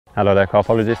Hello there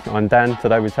Carpologists, I'm Dan.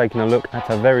 Today we're taking a look at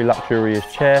a very luxurious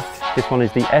chair. This one is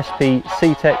the SP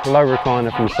C-Tech Low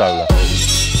Recliner from Solar.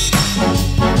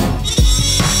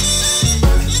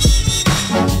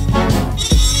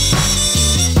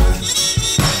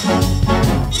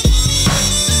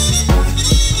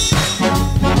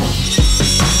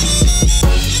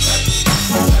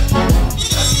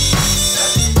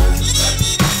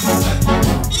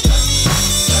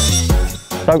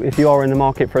 So if you are in the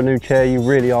market for a new chair, you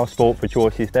really are sport for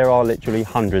choices. There are literally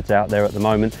hundreds out there at the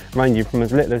moment, ranging from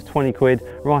as little as 20 quid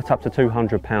right up to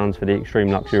 £200 for the extreme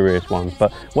luxurious ones.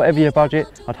 But whatever your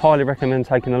budget, I'd highly recommend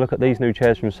taking a look at these new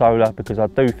chairs from Solar, because I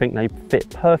do think they fit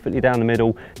perfectly down the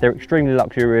middle. They're extremely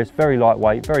luxurious, very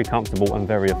lightweight, very comfortable and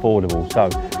very affordable. So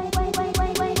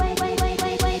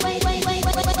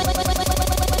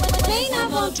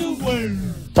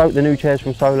the new chairs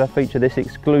from Solar feature this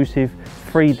exclusive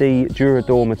 3D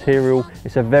Durador material.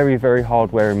 It's a very, very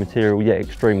hard wearing material, yet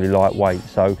extremely lightweight.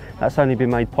 So that's only been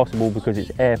made possible because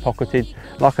it's air pocketed.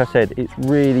 Like I said, it's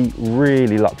really,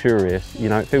 really luxurious. You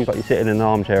know, it feels like you're sitting in an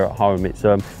armchair at home.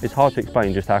 It's hard to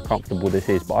explain just how comfortable this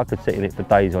is, but I could sit in it for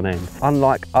days on end.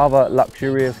 Unlike other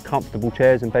luxurious, comfortable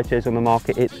chairs and bed chairs on the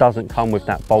market, it doesn't come with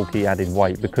that bulky added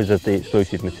weight because of the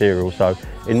exclusive material. So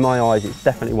in my eyes, it's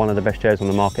definitely one of the best chairs on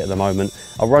the market at the moment.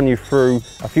 I'll run you through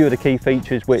a few of the key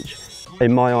features which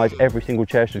in my eyes every single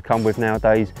chair should come with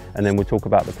nowadays, and then we'll talk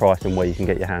about the price and where you can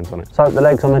get your hands on it. So the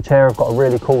legs on the chair have got a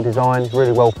really cool design,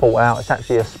 really well thought out. It's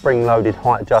actually a spring-loaded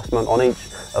height adjustment on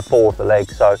each of 4 of the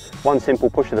legs. So one simple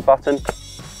push of the button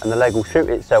and the leg will shoot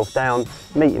itself down,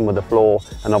 meeting with the floor,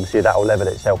 and obviously that will level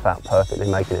itself out perfectly,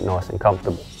 making it nice and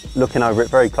comfortable. Looking over it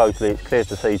very closely, it's clear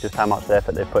to see just how much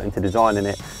effort they've put into designing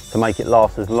it to make it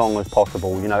last as long as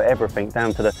possible. You know, everything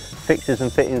down to the fixtures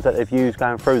and fittings that they've used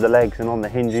going through the legs and on the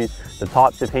hinges, the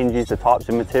types of hinges, the types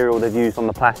of material they've used on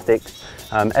the plastics.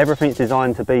 Everything's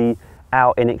designed to be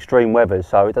out in extreme weather,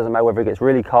 so it doesn't matter whether it gets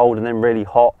really cold and then really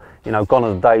hot. You know, gone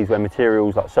are the days where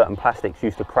materials like certain plastics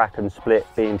used to crack and split,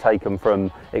 being taken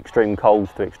from extreme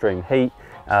colds to extreme heat.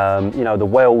 You know, the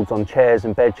welds on chairs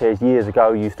and bed chairs years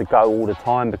ago used to go all the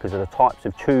time because of the types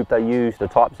of tube they used, the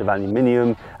types of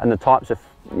aluminium and the types of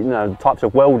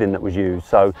welding that was used.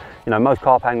 So, you know, most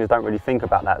carp hangers don't really think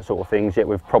about that sort of things, yet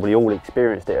we've probably all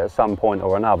experienced it at some point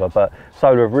or another. But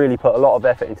Solar have really put a lot of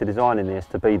effort into designing this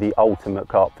to be the ultimate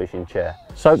carp fishing chair.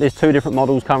 So there's 2 different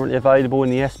models currently available in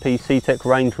the SP C-Tech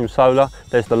range from Solar.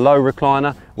 There's the low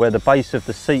recliner, where the base of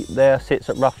the seat there sits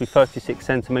at roughly 36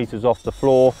 centimeters off the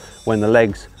floor when the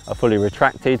legs are fully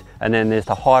retracted, and then there's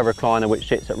the high recliner which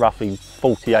sits at roughly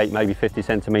 48, maybe 50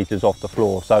 centimeters off the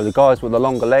floor. So the guys with the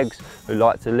longer legs who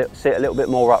like to sit a little bit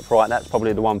more upright, that's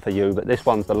probably the one for you, but this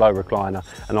one's the low recliner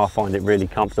and I find it really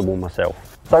comfortable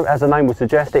myself. So as the name would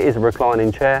suggest, it is a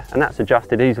reclining chair, and that's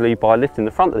adjusted easily by lifting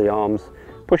the front of the arms,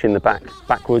 pushing the back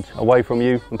backwards away from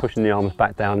you and pushing the arms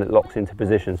back down. It locks into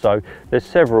position. So there's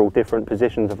several different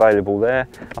positions available there.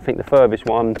 I think the furthest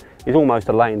one is almost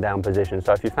a laying down position,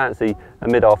 so if you fancy a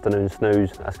mid-afternoon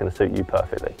snooze, that's going to suit you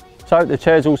perfectly. So the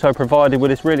chair's also provided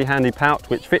with this really handy pouch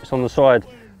which fits on the side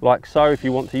like so. If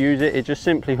you want to use it, it just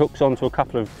simply hooks onto a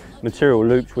couple of material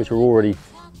loops which are already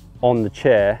on the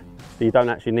chair, so you don't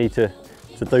actually need to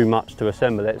do much to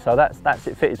assemble it. So that's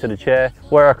it fitted to the chair.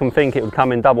 Where I can think it would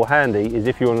come in double handy is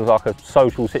if you're in like a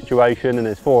social situation and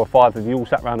there's 4 or 5 of you all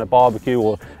sat around a barbecue,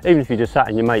 or even if you just sat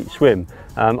and your mate swim.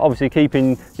 Obviously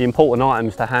keeping the important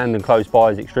items to hand and close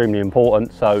by is extremely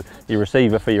important. So your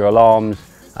receiver for your alarms,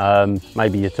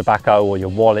 maybe your tobacco or your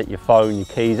wallet, your phone, your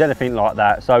keys, anything like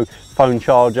that. So phone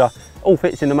charger, all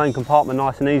fits in the main compartment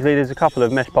nice and easily. There's a couple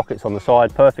of mesh pockets on the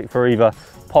side, perfect for either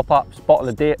pop-ups, bottle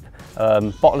of dip,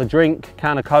 bottle of drink,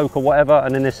 can of Coke or whatever,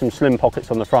 and then there's some slim pockets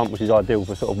on the front which is ideal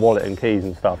for sort of wallet and keys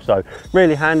and stuff. So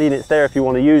really handy, and it's there if you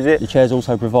want to use it. The chair's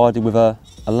also provided with a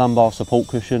lumbar support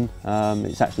cushion.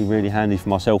 It's actually really handy for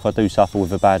myself. I do suffer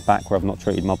with a bad back where I've not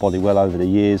treated my body well over the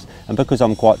years, and because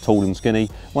I'm quite tall and skinny,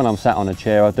 when I'm sat on a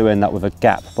chair I do end up with a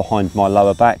gap behind my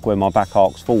lower back where my back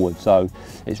arcs forward. So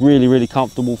it's really, really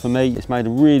comfortable for me. It's made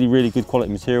of really, really good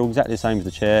quality material, exactly the same as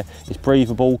the chair. It's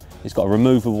breathable, it's got a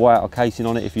removable outer casing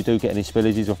on it if you do get any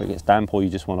spillages or if it gets damp or you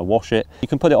just want to wash it. You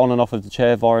can put it on and off of the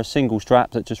chair via a single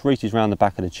strap that just reaches around the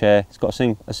back of the chair. It's got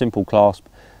a simple clasp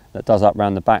that does up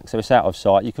around the back, so it's out of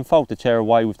sight. You can fold the chair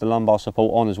away with the lumbar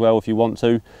support on as well if you want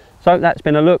to. So that's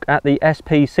been a look at the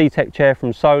SP C-Tech chair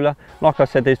from Solar. Like I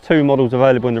said, there's 2 models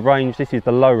available in the range. This is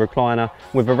the low recliner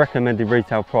with a recommended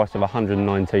retail price of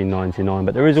 £119.99,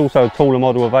 but there is also a taller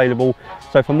model available.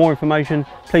 So for more information,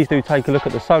 please do take a look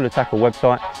at the Solar Tackle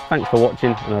website. Thanks for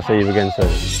watching, and I'll see you again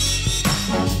soon.